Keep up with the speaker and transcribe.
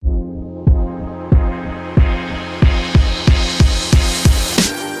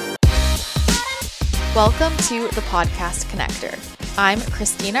Welcome to the Podcast Connector. I'm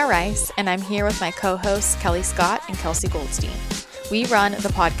Christina Rice, and I'm here with my co-hosts Kelly Scott and Kelsey Goldstein. We run the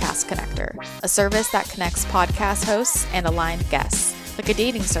Podcast Connector, a service that connects podcast hosts and aligned guests, like a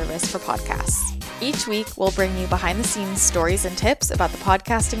dating service for podcasts. Each week, we'll bring you behind-the-scenes stories and tips about the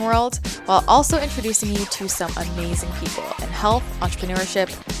podcasting world, while also introducing you to some amazing people in health, entrepreneurship,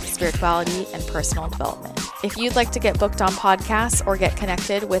 spirituality, and personal development. If you'd like to get booked on podcasts or get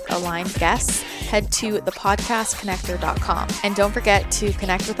connected with aligned guests, head to thepodcastconnector.com. And don't forget to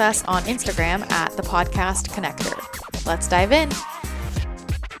connect with us on Instagram at thepodcastconnector. Let's dive in.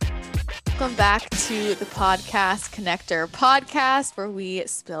 Welcome back to the Podcast Connector podcast, where we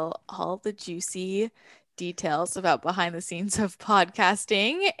spill all the juicy details about behind the scenes of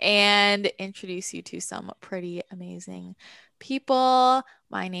podcasting and introduce you to some pretty amazing people.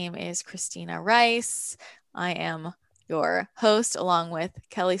 My name is Christina Rice. I am your host, along with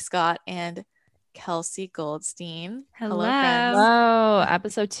Kelly Scott and Kelsey Goldstein. Hello, friends. Hello.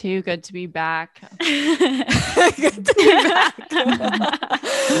 Episode 2. Good to be back. Good to be back.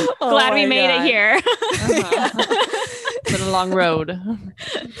 Glad we made it here. It's been a long road.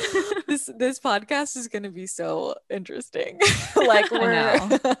 This podcast is going to be so interesting. Like we're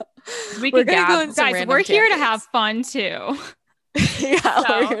We could go in some Guys, random we're here to tangents. have fun too. Yeah,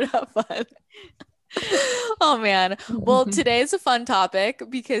 So. we're here to have fun. Oh man. Well, today is a fun topic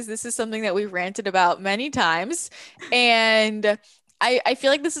because this is something that we've ranted about many times. And I feel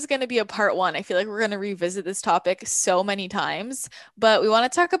like this is going to be a part 1. I feel like we're going to revisit this topic so many times, but we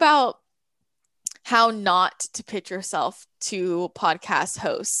want to talk about how not to pitch yourself to podcast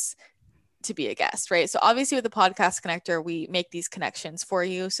hosts to be a guest, right? So obviously with the Podcast Connector, we make these connections for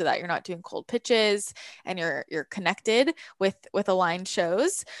you so that you're not doing cold pitches and you're connected with aligned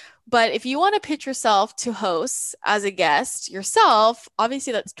shows. But if you want to pitch yourself to hosts as a guest yourself,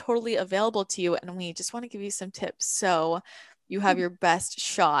 obviously that's totally available to you. And we just want to give you some tips so you have your best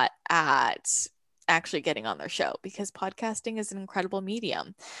shot at actually getting on their show, because podcasting is an incredible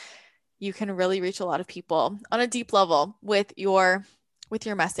medium. You can really reach a lot of people on a deep level with your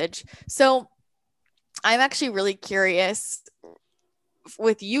message. So I'm actually really curious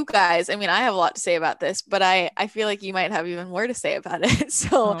with you guys. I mean, I have a lot to say about this, but I feel like you might have even more to say about it.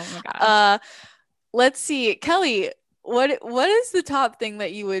 So let's see. Kelly, what is the top thing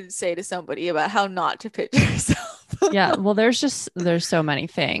that you would say to somebody about how not to pitch yourself? Yeah, well, there's so many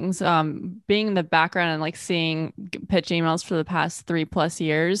things. Being in the background and like seeing pitch emails for the past 3+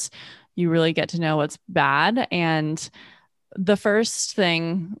 years, you really get to know what's bad. And the first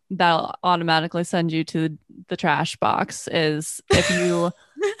thing that'll automatically send you to the trash box is if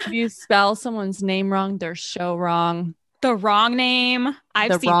you spell someone's name wrong, their show wrong, The wrong name.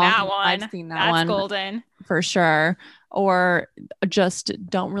 I've seen that one. That's one golden. for sure. Or just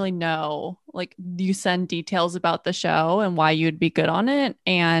don't really know, like you send details about the show and why you'd be good on it,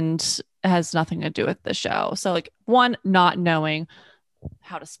 and it has nothing to do with the show. So like, one, not knowing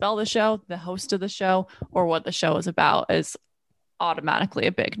how to spell the show, the host of the show, or what the show is about is automatically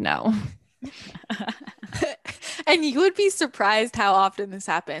a big no. And you would be surprised how often this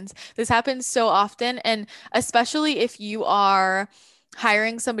happens. This happens so often. And especially if you are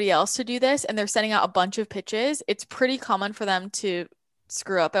hiring somebody else to do this and they're sending out a bunch of pitches, it's pretty common for them to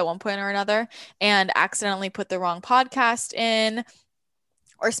screw up at one point or another and accidentally put the wrong podcast in,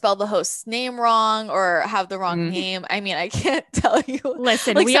 or spell the host's name wrong, or have the wrong name. I mean, I can't tell you.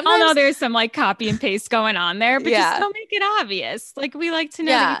 Listen, Like, we all know there's some like copy and paste going on there, but Yeah. just don't make it obvious. Like, we like to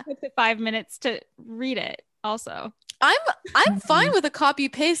know that you took the 5 minutes to read it also. I'm fine with a copy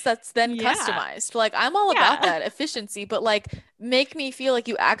paste that's then Yeah. customized. Like, I'm all about that efficiency, but like, make me feel like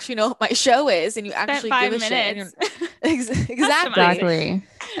you actually know what my show is and you actually give a shit. And Exactly.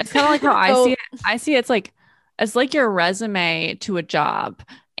 It's kind of like how I see it. I see it's like your resume to a job,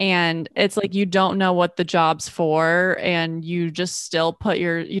 and it's like you don't know what the job's for, and you just still put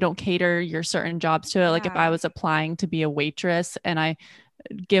you don't cater your certain jobs to it. Like if I was applying to be a waitress and I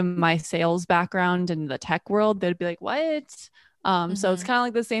give my sales background in the tech world, they'd be like, what? So it's kind of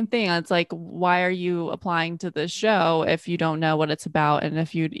like the same thing. It's like, why are you applying to this show if you don't know what it's about and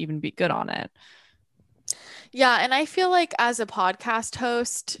if you'd even be good on it? Yeah. And I feel like as a podcast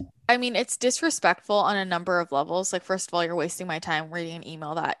host, I mean, it's disrespectful on a number of levels. Like, first of all, you're wasting my time reading an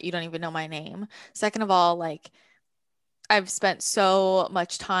email that you don't even know my name. Second of all, like, I've spent so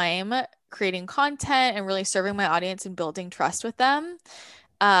much time creating content and really serving my audience and building trust with them.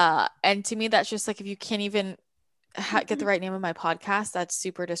 And to me, that's just like, if you can't even get the right name of my podcast, that's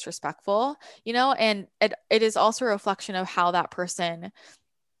super disrespectful, you know? And it is also a reflection of how that person,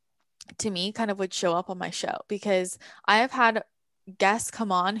 to me, kind of would show up on my show, because I have had guests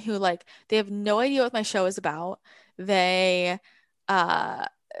come on who like they have no idea what my show is about. Uh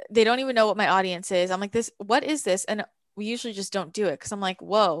they don't even know what my audience is. I'm like, this, what is this? And we usually just don't do it because I'm like,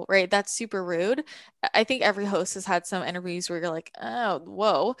 whoa, right? That's super rude. I think every host has had some interviews where you're like, oh,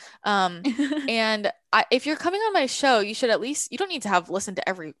 whoa. And if you're coming on my show, you should at least, you don't need to have listened to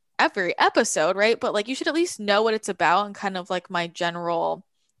every episode, right? But like you should at least know what it's about and kind of like my general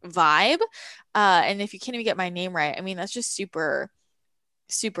vibe. And if you can't even get my name right, I mean, that's just super,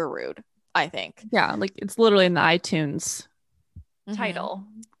 super rude, I think. Yeah, like it's literally in the iTunes title,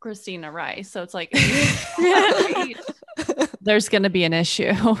 Christina Rice. So it's like there's going to be an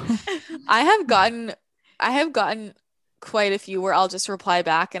issue. I have gotten quite a few where I'll just reply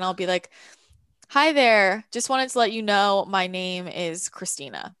back and I'll be like, hi there, just wanted to let you know my name is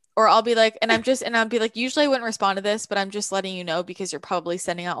Christina. Or I'll be like, and I'll be like, usually I wouldn't respond to this, but I'm just letting you know because you're probably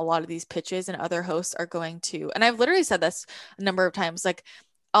sending out a lot of these pitches and other hosts are going to, and I've literally said this a number of times, like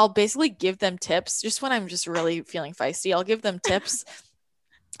I'll basically give them tips just when I'm just really feeling feisty. I'll give them tips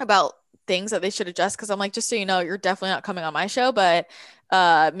about things that they should adjust because I'm like, just so you know, you're definitely not coming on my show, but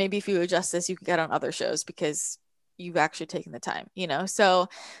maybe if you adjust this, you can get on other shows because you've actually taken the time, you know? So,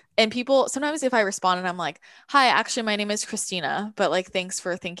 and people, sometimes if I respond and I'm like, hi, actually, my name is Christina, but like, thanks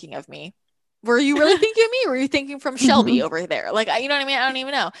for thinking of me. Were you really thinking of me? Or were you thinking from Shelby over there? Like, you know what I mean? I don't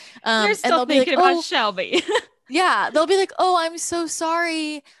even know. You're still thinking about Shelby. Yeah. They'll be like, oh, I'm so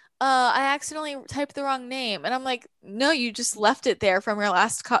sorry. I accidentally typed the wrong name. And I'm like, no, you just left it there from your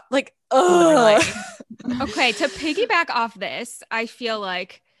last like, oh. Okay, to piggyback off this, I feel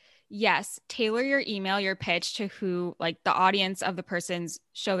like, yes, tailor your email, your pitch to who, like the audience of the person's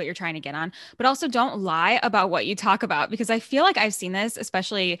show that you're trying to get on, but also don't lie about what you talk about, because I feel like I've seen this,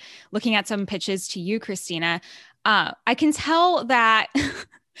 especially looking at some pitches to you, Christina. I can tell that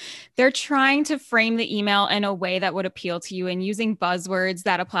they're trying to frame the email in a way that would appeal to you and using buzzwords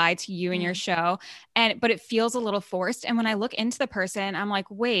that apply to you and your show. But it feels a little forced. And when I look into the person, I'm like,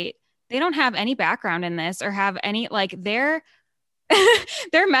 wait, they don't have any background in this or have any, like their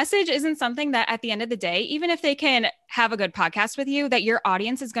message isn't something that at the end of the day, even if they can have a good podcast with you, that your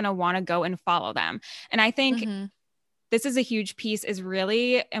audience is going to want to go and follow them. And I think this is a huge piece, is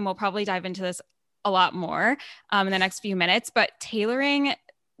really, and we'll probably dive into this a lot more in the next few minutes, but tailoring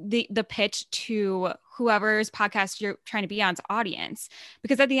the pitch to whoever's podcast you're trying to be on's audience,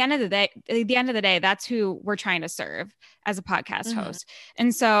 because at the end of the day, that's who we're trying to serve as a podcast host.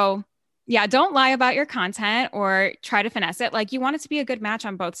 And so, yeah, don't lie about your content or try to finesse it. Like, you want it to be a good match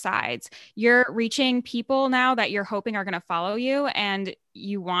on both sides. You're reaching people now that you're hoping are going to follow you, and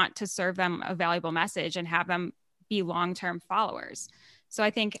you want to serve them a valuable message and have them be long-term followers. So I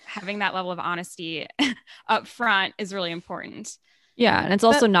think having that level of honesty up front is really important. Yeah. And it's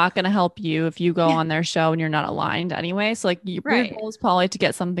also not going to help you if you go on their show and you're not aligned anyway. So like your goal is probably to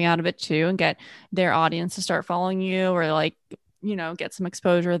get something out of it too, and get their audience to start following you, or like, you know, get some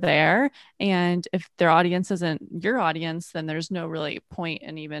exposure there. And if their audience isn't your audience, then there's no really point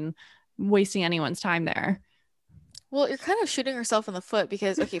in even wasting anyone's time there. Well, you're kind of shooting yourself in the foot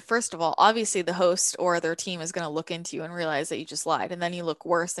because, okay, first of all, obviously the host or their team is going to look into you and realize that you just lied, and then you look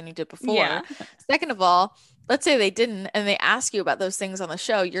worse than you did before. Yeah. Second of all, let's say they didn't and they ask you about those things on the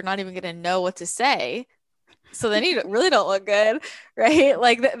show, you're not even going to know what to say. So then you really don't look good, right?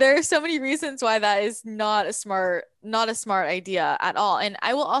 Like there are so many reasons why that is not a smart idea at all. And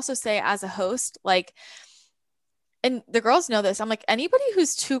I will also say, as a host, like, and the girls know this, I'm like, anybody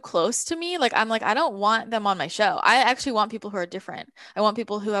who's too close to me, like, I'm like, I don't want them on my show. I actually want people who are different. I want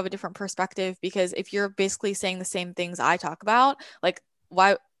people who have a different perspective, because if you're basically saying the same things I talk about, like,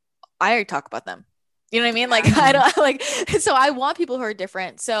 why? I already talk about them. You know what I mean? Like, I don't like, so I want people who are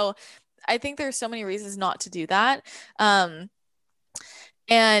different. So I think there's so many reasons not to do that. And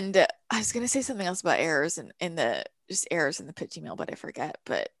I was going to say something else about errors in the pitch email, but I forget.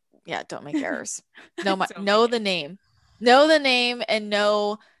 But yeah, don't make errors. Know the name, and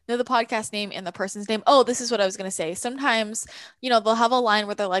know the podcast name and the person's name. Oh, this is what I was going to say. Sometimes, you know, they'll have a line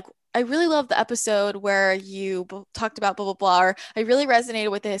where they're like, I really love the episode where you talked about blah, blah, blah, or I really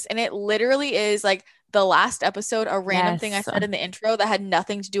resonated with this. And it literally is like the last episode, a random thing I said in the intro that had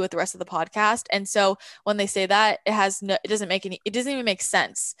nothing to do with the rest of the podcast. And so when they say that, it doesn't even make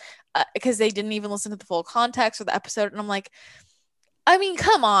sense because they didn't even listen to the full context of the episode. And I'm like, I mean,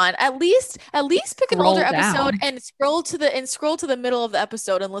 come on, at least pick an older episode and scroll to the middle of the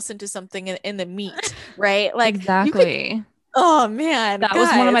episode and listen to something in the meat, right? Like, exactly. Oh man, that was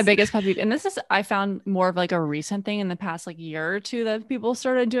one of my biggest pet peeves. And this is, I found more of like a recent thing in the past like year or two that people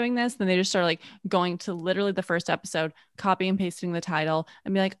started doing this. Then they just started like going to literally the first episode, copy and pasting the title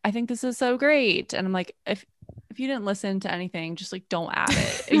and be like, I think this is so great. And I'm like, if if you didn't listen to anything, just like don't add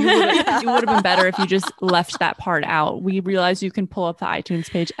it. It would have been better if you just left that part out. We realize you can pull up the iTunes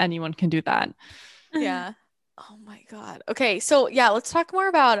page. Anyone can do that. Yeah. Oh my God. Okay, so yeah, let's talk more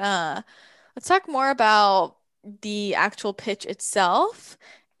about the actual pitch itself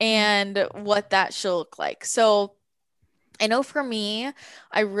and what that should look like. So I know for me,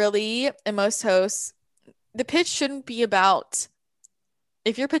 I really, and most hosts, the pitch shouldn't be about,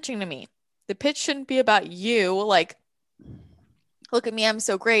 if you're pitching to me, the pitch shouldn't be about you, like, look at me, I'm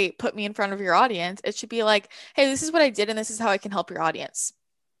so great, put me in front of your audience. It should be like, hey, this is what I did and this is how I can help your audience.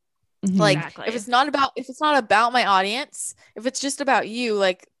 Like Exactly. if it's not about my audience, if it's just about you,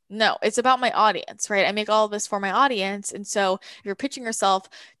 like no, it's about my audience, right? I make all of this for my audience. And so if you're pitching yourself,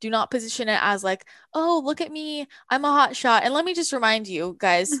 do not position it as like, oh, look at me, I'm a hot shot. And let me just remind you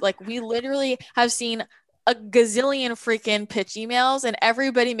guys, like we literally have seen a gazillion freaking pitch emails and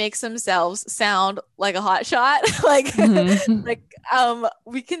everybody makes themselves sound like a hot shot. Like like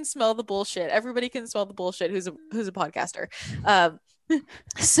we can smell the bullshit. Everybody can smell the bullshit who's a podcaster.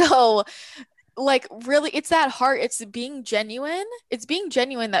 So like really it's that heart, it's being genuine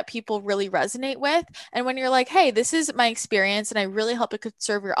that people really resonate with. And when you're like, hey, this is my experience and I really hope it could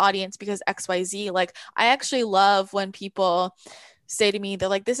serve your audience because XYZ, like I actually love when people say to me, they're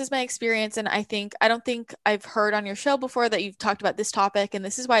like, this is my experience and I don't think I've heard on your show before that you've talked about this topic and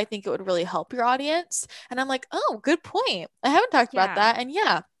this is why I think it would really help your audience. And I'm like, oh, good point, I haven't talked about that. And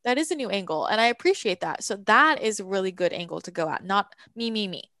yeah, that is a new angle and I appreciate that. So that is a really good angle to go at, not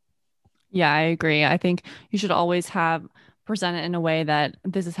me. Yeah, I agree. I think you should always have present it in a way that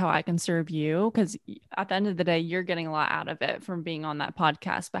this is how I can serve you. Because at the end of the day, you're getting a lot out of it from being on that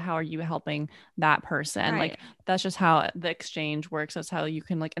podcast. But how are you helping that person? Right. Like that's just how the exchange works. That's how you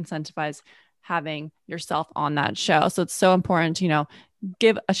can like incentivize having yourself on that show. So it's so important to,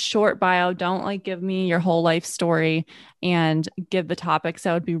 give a short bio. Don't like give me your whole life story, and give the topics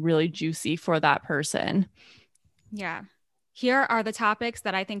that would be really juicy for that person. Yeah. Here are the topics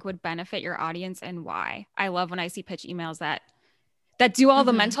that I think would benefit your audience and why. I love when I see pitch emails that do all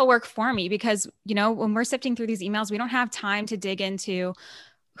the mental work for me, because, when we're sifting through these emails, we don't have time to dig into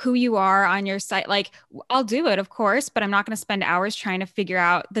who you are on your site. Like I'll do it, of course, but I'm not going to spend hours trying to figure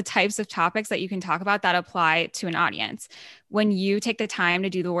out the types of topics that you can talk about that apply to an audience. When you take the time to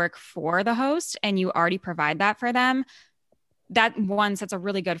do the work for the host and you already provide that for them, that one sets a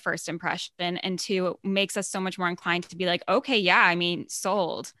really good first impression, and two makes us so much more inclined to be like, okay, yeah, I mean,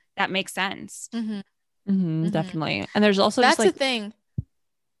 sold. That makes sense. Definitely. And there's also that's just like the thing.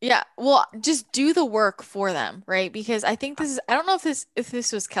 Yeah, well, just do the work for them, right? Because I think I don't know if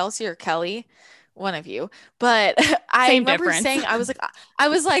this was Kelsey or Kelly, one of you, but I remember difference. saying, I was like,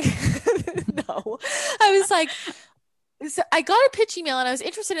 no, I was like, so I got a pitch email and I was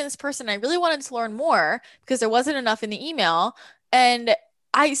interested in this person. I really wanted to learn more because there wasn't enough in the email. And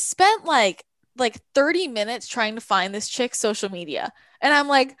I spent like 30 minutes trying to find this chick's social media. And I'm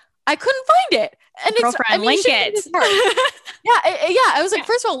like, I couldn't find it. And girlfriend, link it. Yeah. I was like,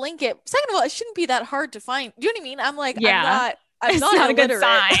 first of all, link it. Second of all, it shouldn't be that hard to find. Do you know what I mean? I'm like, I'm not a good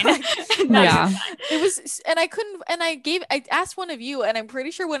sign. Yeah. It was, and I couldn't, and I asked one of you, and I'm pretty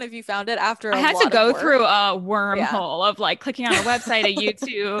sure one of you found it after I had to go through a wormhole of like clicking on a website, a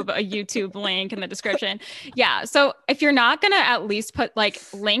YouTube link in the description. Yeah. So if you're not going to at least put like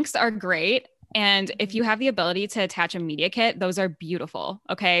links are great. And if you have the ability to attach a media kit, those are beautiful.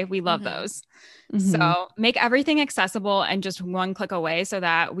 Okay. We love those. So make everything accessible and just one click away so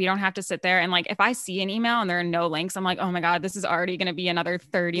that we don't have to sit there. And like, if I see an email and there are no links, I'm like, oh my God, this is already going to be another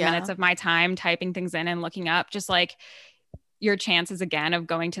 30 minutes of my time typing things in and looking up. Just like your chances again of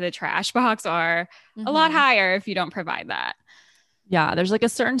going to the trash box are a lot higher if you don't provide that. Yeah. There's like a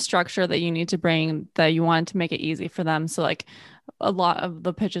certain structure that you need to bring that you want to make it easy for them. So like a lot of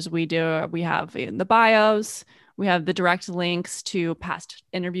the pitches we do, we have in the bios, we have the direct links to past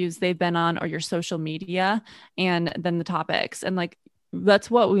interviews they've been on or your social media, and then the topics. And like,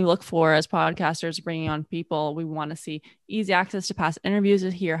 that's what we look for as podcasters, bringing on people. We want to see easy access to past interviews, to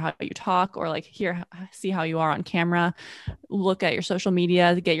hear how you talk, or like see how you are on camera, look at your social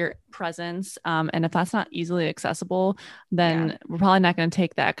media to get your presence. And if that's not easily accessible, then we're probably not going to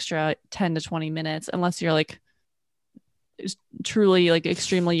take the extra 10 to 20 minutes unless you're like truly like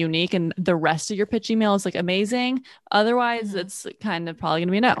extremely unique and the rest of your pitch email is like amazing. Otherwise it's kind of probably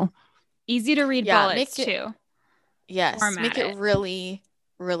gonna be no. Easy to read bullets too. Yes. Make it really,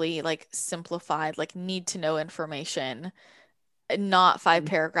 really like simplified, like need to know information, not 5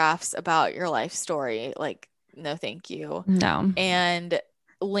 paragraphs about your life story. Like, no, thank you. No. And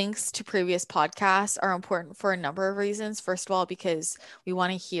links to previous podcasts are important for a number of reasons. First of all, because we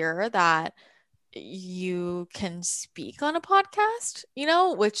want to hear that you can speak on a podcast, you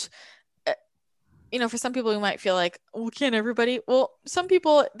know, which, you know, for some people, we might feel like, well, can everybody? Well, some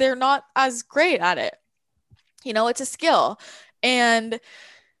people, they're not as great at it. You know, it's a skill. And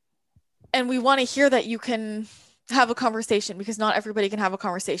we want to hear that you can have a conversation, because not everybody can have a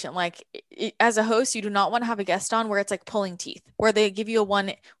conversation. Like as a host, you do not want to have a guest on where it's like pulling teeth, where they give you a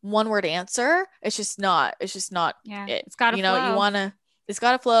one word answer. It's just not Yeah, it. it's gotta you know, flow. you want to, it's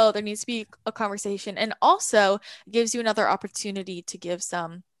got to flow. There needs to be a conversation, and also gives you another opportunity to give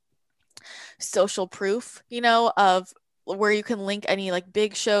some social proof, you know, of where you can link any like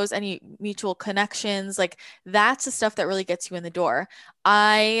big shows, any mutual connections. Like that's the stuff that really gets you in the door.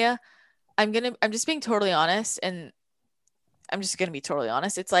 I'm just being totally honest, and I'm just gonna be totally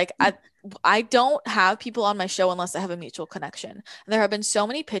honest. It's like I don't have people on my show unless I have a mutual connection. And there have been so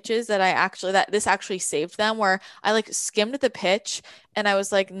many pitches that this actually saved them, where I like skimmed the pitch and I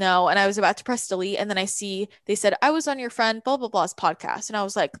was like, no, and I was about to press delete, and then I see they said, I was on your friend blah blah blah's podcast, and I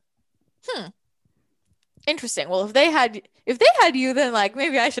was like, interesting. Well, if they had you, then like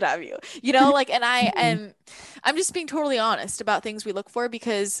maybe I should have you, you know, like, and I'm just being totally honest about things we look for,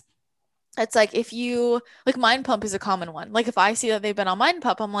 because it's like, if you like, Mind Pump is a common one. Like if I see that they've been on Mind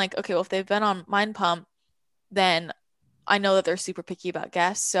Pump, I'm like, okay, well, if they've been on Mind Pump, then I know that they're super picky about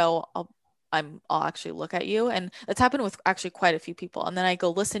guests. So I'll actually look at you. And that's happened with actually quite a few people. And then I go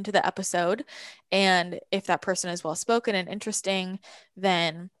listen to the episode. And if that person is well spoken and interesting,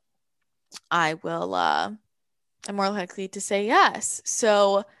 then I will, I'm more likely to say yes.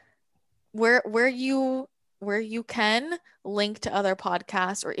 So where you can link to other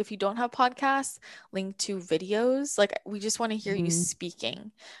podcasts, or if you don't have podcasts, link to videos. Like we just want to hear you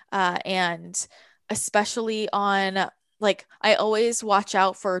speaking. And especially on, like, I always watch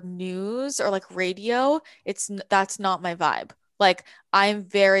out for news or like radio. That's not my vibe. Like I'm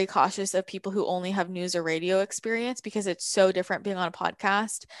very cautious of people who only have news or radio experience, because it's so different being on a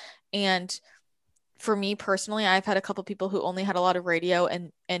podcast. And for me personally, I've had a couple people who only had a lot of radio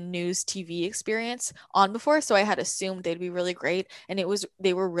and news TV experience on before. So I had assumed they'd be really great. And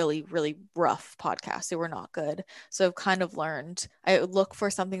they were really, really rough podcasts. They were not good. So I've kind of learned, I look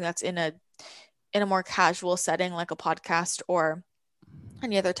for something that's in a more casual setting, like a podcast or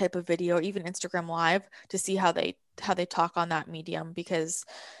any other type of video, or even Instagram Live, to see how they talk on that medium, because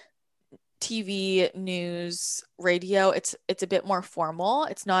TV, news, radio, it's a bit more formal.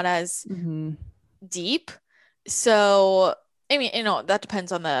 It's not as deep. So I mean, you know, that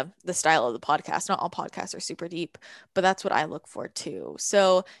depends on the style of the podcast. Not all podcasts are super deep, but that's what I look for too.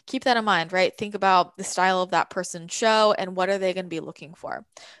 So keep that in mind, right? Think about the style of that person's show and what are they going to be looking for,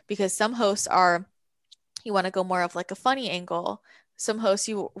 because some hosts you want to go more of like a funny angle. Some hosts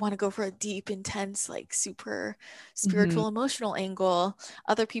you want to go for a deep, intense, like super spiritual, emotional angle.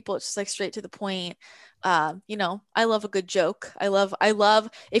 Other people, it's just like straight to the point. You know, I love a good joke. I love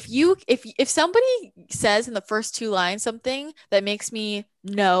if somebody says in the first two lines something that makes me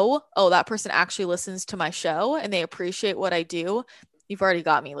know, oh, that person actually listens to my show and they appreciate what I do, you've already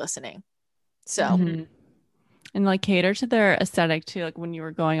got me listening. So and like cater to their aesthetic too. Like when you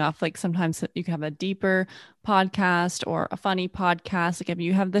were going off, like sometimes you can have a deeper podcast or a funny podcast. Like if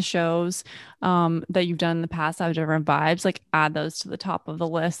you have the shows that you've done in the past that have different vibes, like add those to the top of the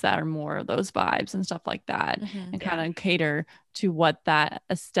list that are more of those vibes and stuff like that, and kind of cater to what that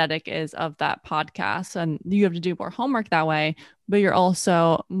aesthetic is of that podcast. And you have to do more homework that way, but you're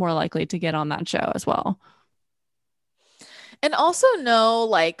also more likely to get on that show as well. And also know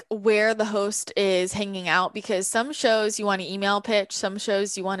like where the host is hanging out, because some shows you want to email pitch, some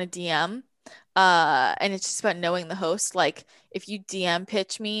shows you want to DM. And it's just about knowing the host. Like if you DM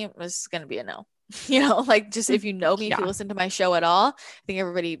pitch me, it's gonna be a no. You know, like just if you know me, if you listen to my show at all, I think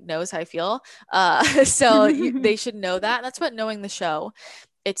everybody knows how I feel. So they should know that. And that's about knowing the show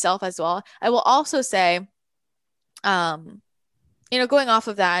itself as well. I will also say, you know, going off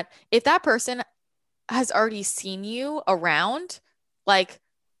of that, if that person has already seen you around, like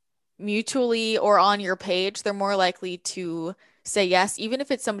mutually or on your page, they're more likely to say yes, even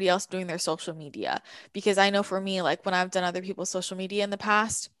if it's somebody else doing their social media. Because I know for me, like when I've done other people's social media in the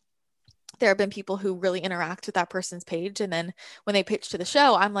past, there have been people who really interact with that person's page. And then when they pitch to the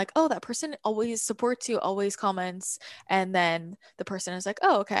show, I'm like, oh, that person always supports you, always comments. And then the person is like,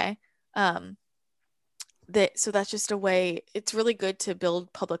 oh, okay. So that's just a way. It's really good to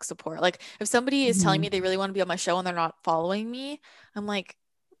build public support. Like if somebody is telling me they really want to be on my show and they're not following me, I'm like,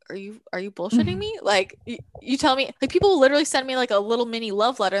 are you bullshitting me? Like you tell me, like people will literally send me like a little mini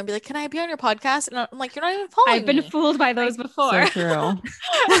love letter and be like, can I be on your podcast? And I'm like, you're not even following me. I've been fooled by those before. So true.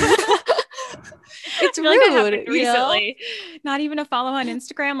 it's I feel like that rude, happened recently. Not even a follow on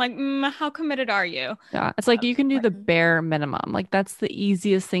Instagram. Like, how committed are you? Yeah. It's like you can do the bare minimum. Like that's the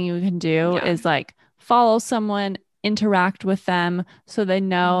easiest thing you can do Yeah. is like follow someone, interact with them so they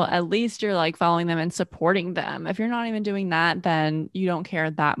know Mhm. at least you're like following them and supporting them. If you're not even doing that, then you don't care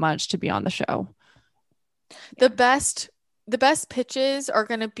that much to be on the show. The best pitches are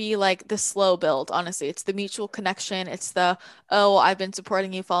going to be like the slow build, honestly. It's the mutual connection. It's the, oh, I've been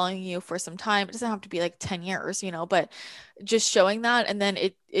supporting you, following you for some time. It doesn't have to be like 10 years, but just showing that, and then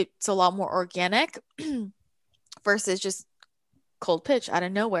it's a lot more organic versus just cold pitch out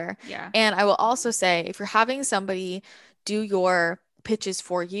of nowhere. Yeah. And I will also say, if you're having somebody do your pitches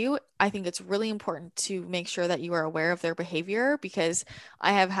for you, I think it's really important to make sure that you are aware of their behavior, because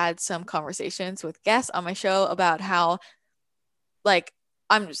I have had some conversations with guests on my show about how, like,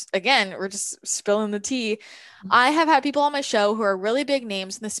 we're just spilling the tea. I have had people on my show who are really big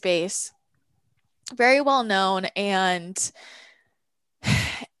names in the space, very well known, and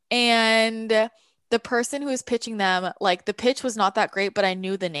the person who was pitching them, like the pitch was not that great, but I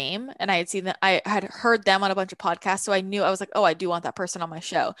knew the name and I had seen that, I had heard them on a bunch of podcasts. So I knew, I was like, oh, I do want that person on my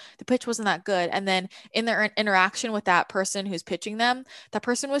show. The pitch wasn't that good. And then in their interaction with that person who's pitching them, that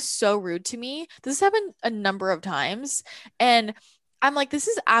person was so rude to me. This has happened a number of times. And I'm like, this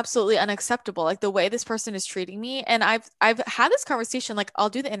is absolutely unacceptable. Like the way this person is treating me. And I've had this conversation, like I'll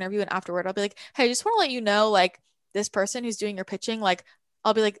do the interview and afterward I'll be like, hey, I just want to let you know, like this person who's doing your pitching, like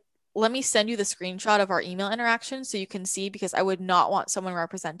I'll be like, let me send you the screenshot of our email interaction so you can see, because I would not want someone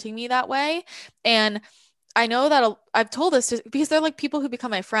representing me that way. And I know that I've told this because they're like people who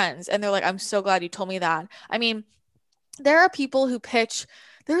become my friends and they're like, I'm so glad you told me that. I mean, there are people who pitch.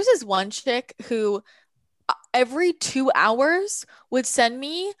 There's this one chick who every 2 hours would send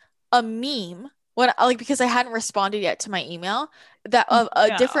me a meme when, like, because I hadn't responded yet to my email, that of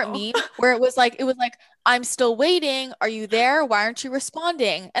a different No. meme where it was like, I'm still waiting. Are you there? Why aren't you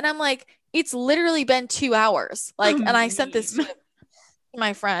responding? And I'm like, it's literally been 2 hours. A Like, and I sent this meme. to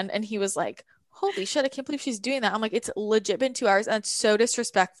my friend and he was like, holy shit, I can't believe she's doing that. I'm like, it's legit been 2 hours and it's so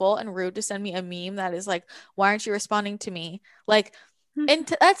disrespectful and rude to send me a meme that is like, why aren't you responding to me? Like, and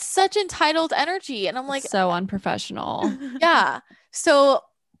that's such entitled energy. And I'm like, So unprofessional. yeah. So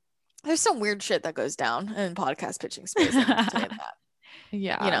there's some weird shit that goes down in podcast pitching space. I can say that,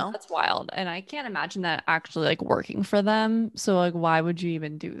 Yeah, that's wild. And I can't imagine that actually like working for them. So like why would you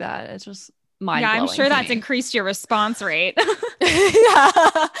even do that? It's just mind blowing. I'm sure that's increased your response rate.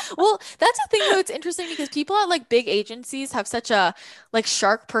 Yeah. Well, that's the thing though. It's interesting because people at like big agencies have such a like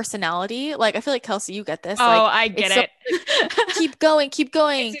shark personality. Like I feel like Kelsey, you get this. Oh, Like I get it. Like, keep going, keep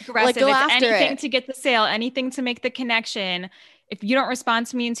going. It's aggressive. Like go it's after anything it. to get the sale, anything to make the connection. If you don't respond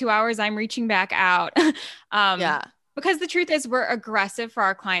to me in 2 hours, I'm reaching back out. Yeah. Because the truth is we're aggressive for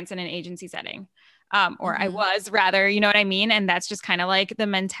our clients in an agency setting. Or I Mhm. was rather, you know what I mean? And that's just kind of like the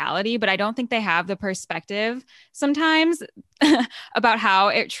mentality, but I don't think they have the perspective sometimes about how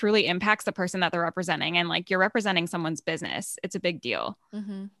it truly impacts the person that they're representing. And like you're representing someone's business. It's a big deal.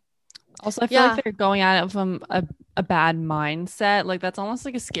 Mhm. Also, I feel like they're going at it from a bad mindset. Like that's almost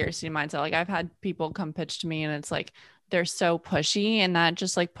like a scarcity mindset. Like I've had people come pitch to me and it's like they're so pushy and that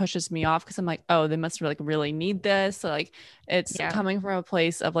just like pushes me off because I'm like, oh, they must like really need this. So like it's coming from a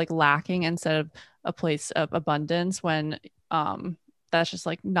place of like lacking instead of a place of abundance when that's just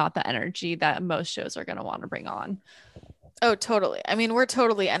like not the energy that most shows are going to want to bring on. Oh, totally. I mean, we're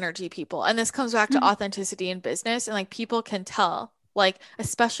totally energy people. And this comes back to authenticity in business. And like people can tell, like,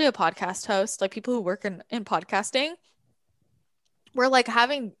 especially a podcast host, like people who work in podcasting, we're like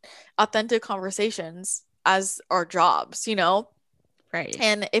having authentic conversations as our jobs, Right.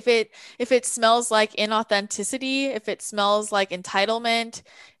 And if it smells like inauthenticity, if it smells like entitlement,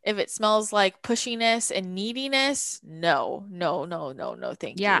 if it smells like pushiness and neediness, no, no, no, no, no,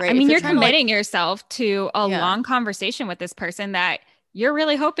 thank you. Right? I mean, If you're trying to, committing yourself to a long conversation with this person that you're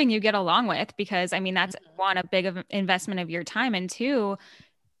really hoping you get along with, because I mean, that's one, a big investment of your time. And two,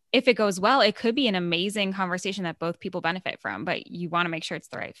 if it goes well, it could be an amazing conversation that both people benefit from, but you want to make sure it's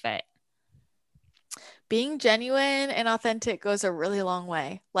the right fit. Being genuine and authentic goes a really long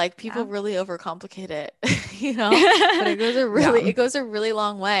way. Like people really overcomplicate it, but it goes a really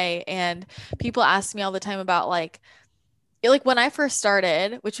long way. And people ask me all the time about like when I first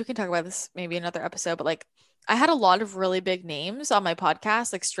started, which we can talk about this maybe another episode, but like I had a lot of really big names on my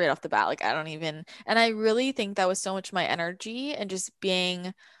podcast, like straight off the bat. Like and I really think that was so much my energy and just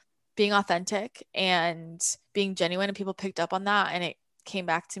being authentic and being genuine, and people picked up on that and it came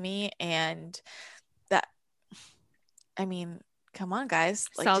back to me. And that, I mean, come on guys,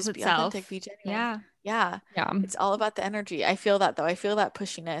 like sells just be itself. authentic, be genuine. Yeah. Yeah. Yeah. It's all about the energy. I feel that though. I feel that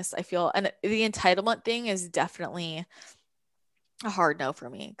pushiness. And the entitlement thing is definitely a hard no for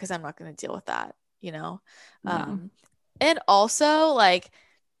me because I'm not going to deal with that, you know? No. And also like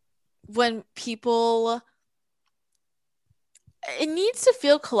when people, it needs to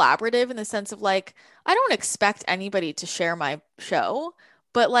feel collaborative in the sense of like, I don't expect anybody to share my show,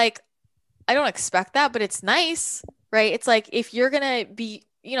 but like, I don't expect that, but it's nice, right? It's like if you're gonna be,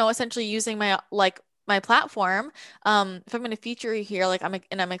 essentially using my platform, if I'm gonna feature you here, like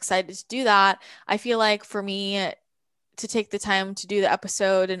I'm excited to do that. I feel like for me to take the time to do the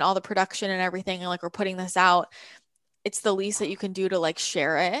episode and all the production and everything, and like we're putting this out, it's the least that you can do to like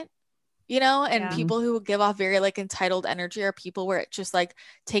share it. And Yeah. people who give off very like entitled energy are people where it's just like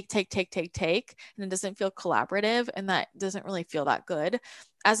take, and it doesn't feel collaborative, and that doesn't really feel that good.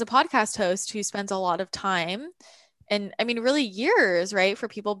 As a podcast host who spends a lot of time, and I mean really years, right, for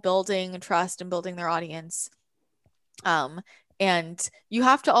people building trust and building their audience. And you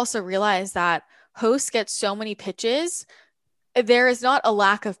have to also realize that hosts get so many pitches. There is not a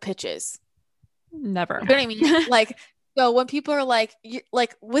lack of pitches. Never. You know what I mean? Like, so when people are like,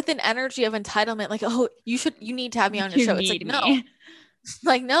 like with an energy of entitlement, like, oh, you need to have me on your You show. It's like, need no, me.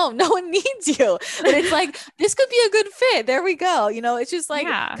 like, no one needs you. But it's like, this could be a good fit. There we go. It's just like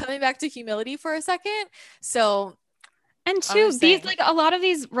Yeah. coming back to humility for a second. So, And I'm two, just these saying. like a lot of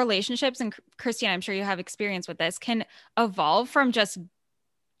these relationships, and Christine, I'm sure you have experience with this, can evolve from just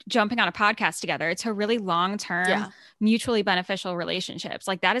jumping on a podcast together to really long-term, Yeah. mutually beneficial relationships.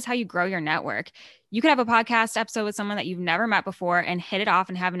 Like that is how you grow your network. You could have a podcast episode with someone that you've never met before and hit it off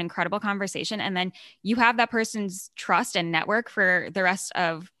and have an incredible conversation. And then you have that person's trust and network for the rest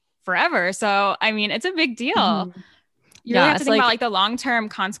of forever. So, I mean, it's a big deal. Mhm. You really have it's to think about like the long-term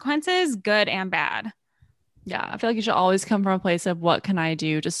consequences, good and bad. Yeah, I feel like you should always come from a place of what can I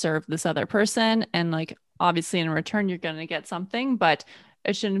do to serve this other person? And like obviously in return you're going to get something, but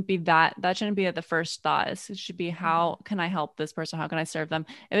it shouldn't be that shouldn't be the first thought. It should be how can I help this person? How can I serve them?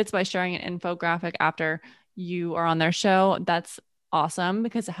 If it's by sharing an infographic after you are on their show, that's awesome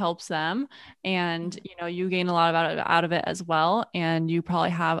because it helps them, and you gain a lot out of it as well, and you probably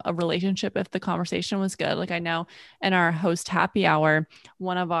have a relationship if the conversation was good. Like I know in our host happy hour,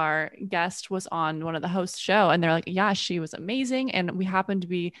 one of our guests was on one of the hosts show, and they're like, yeah, she was amazing, and we happen to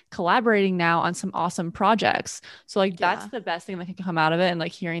be collaborating now on some awesome projects. So like that's the best thing that can come out of it, and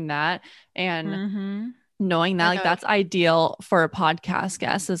like hearing that and knowing that like that's ideal for a podcast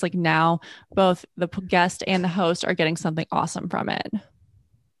guest is like now both the guest and the host are getting something awesome from it.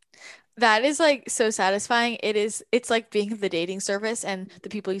 That is like so satisfying. It's like being the dating service, and the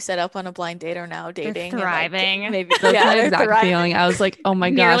people you set up on a blind date are now dating. They're thriving. And like, maybe That's yeah, the exact thriving. feeling. I was like, oh my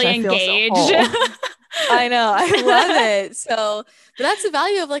gosh, I feel engaged. so whole. I know. I love it. So, but that's the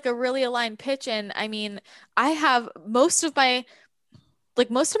value of like a really aligned pitch. And I mean, I have most of my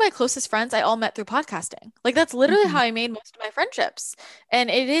closest friends I all met through podcasting. Like that's literally how I made most of my friendships. And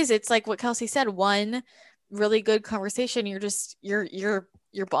it's like what Kelsey said, one really good conversation, you're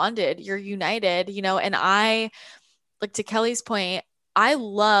bonded, you're united, and I, like to Kelly's point, I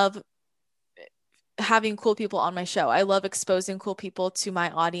love having cool people on my show. I love exposing cool people to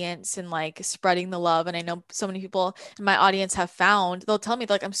my audience and like spreading the love. And I know so many people in my audience they'll tell me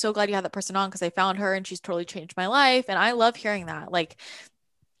like, I'm so glad you had that person on because I found her and she's totally changed my life. And I love hearing that. Like,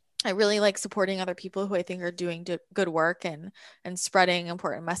 I really like supporting other people who I think are doing good work and spreading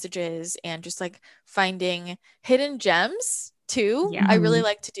important messages and just like finding hidden gems too. Yeah. I really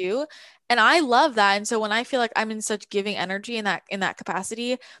like to do. And I love that. And so when I feel like I'm in such giving energy in that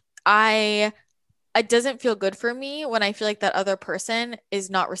capacity, it doesn't feel good for me when I feel like that other person is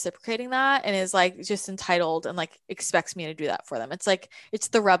not reciprocating that and is like just entitled and like expects me to do that for them. It's like, it's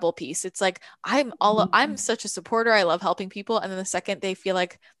the rebel piece. It's like, I'm such a supporter. I love helping people. And then the second they feel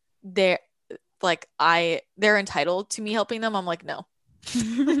like they're entitled to me helping them, I'm like, no.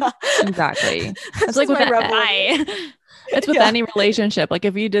 Exactly. It's like it's with any relationship. Like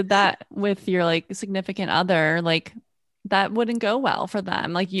if you did that with your like significant other, like that wouldn't go well for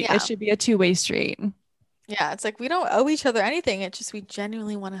them. Like it should be a two-way street. Yeah, it's like we don't owe each other anything. It's just we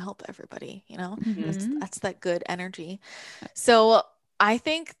genuinely want to help everybody, That's that good energy. So I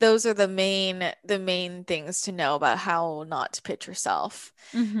think those are the main things to know about how not to pitch yourself.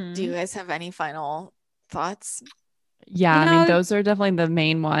 Do you guys have any final thoughts? Yeah, I mean, those are definitely the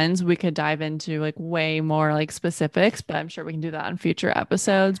main ones. We could dive into like way more like specifics, but I'm sure we can do that in future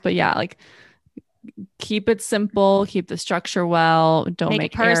episodes. But yeah, like keep it simple, keep the structure well, don't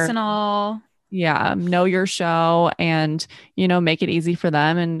make it personal. Yeah, know your show and, make it easy for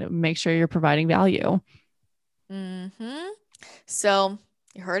them and make sure you're providing value. So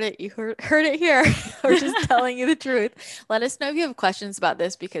You heard it. You heard it here. We're just telling you the truth. Let us know if you have questions about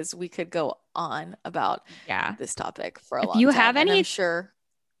this, because we could go on about this topic for a long time. If you have and any I'm sure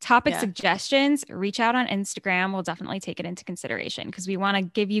topic suggestions, reach out on Instagram. We'll definitely take it into consideration, because we want to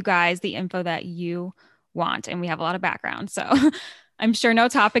give you guys the info that you want, and we have a lot of background. So I'm sure no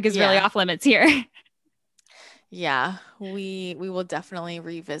topic is really off limits here. Yeah, we will definitely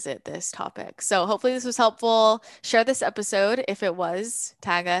revisit this topic. So hopefully this was helpful. Share this episode. If it was,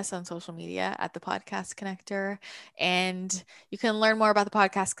 tag us on social media at the Podcast Connector. And you can learn more about the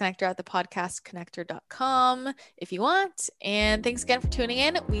Podcast Connector at thepodcastconnector.com if you want. And thanks again for tuning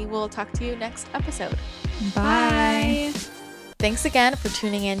in. We will talk to you next episode. Bye. Thanks again for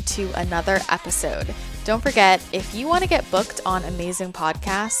tuning in to another episode. Don't forget, if you want to get booked on amazing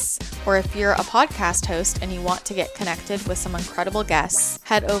podcasts, or if you're a podcast host and you want to get connected with some incredible guests,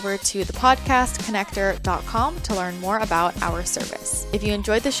 head over to thepodcastconnector.com to learn more about our service. If you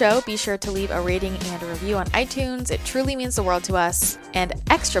enjoyed the show, be sure to leave a rating and a review on iTunes. It truly means the world to us. And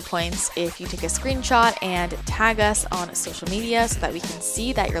extra points if you take a screenshot and tag us on social media so that we can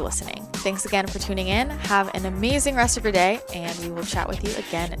see that you're listening. Thanks again for tuning in. Have an amazing rest of your day, and we will chat with you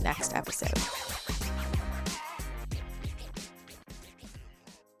again next episode.